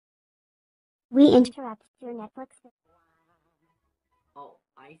We interrupt your Netflix. Oh,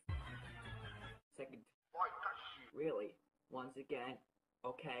 I... Second... Really? Once again?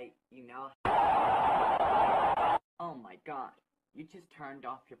 Okay, you know... Oh my god. You just turned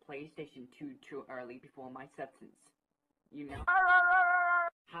off your PlayStation 2 too early before my substance. You know...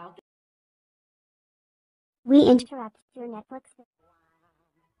 How... We interrupt your Netflix.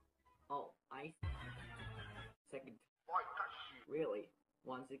 Oh, I... Second... Really?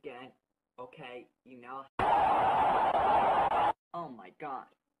 Once again? Okay, you know... Oh my god.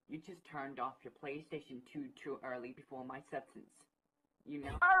 You just turned off your PlayStation 2 too early before my substance. You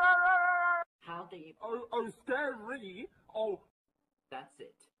know... How do you... Oh, scary! Oh... That's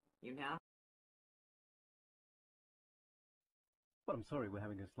it. You know... Well, I'm sorry, we're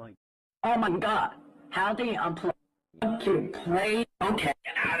having a slight... Oh my god. How do you unplug to play? Okay.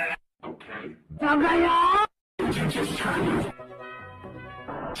 Okay.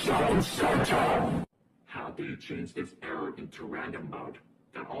 How do you change this error into random mode?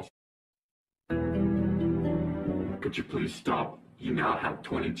 That also... Could you please stop? You now have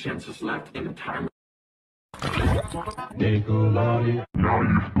 20 chances left in the timer. Nicolai. Now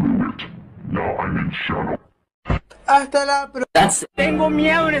you've blew it. Now I'm in shadow. That's... Tengo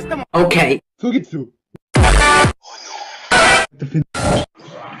miedo en este momento. Okay. Fujitsu!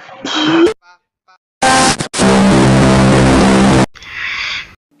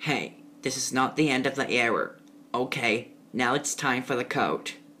 Hey, this is not the end of the error. Okay, now it's time for the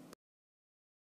code.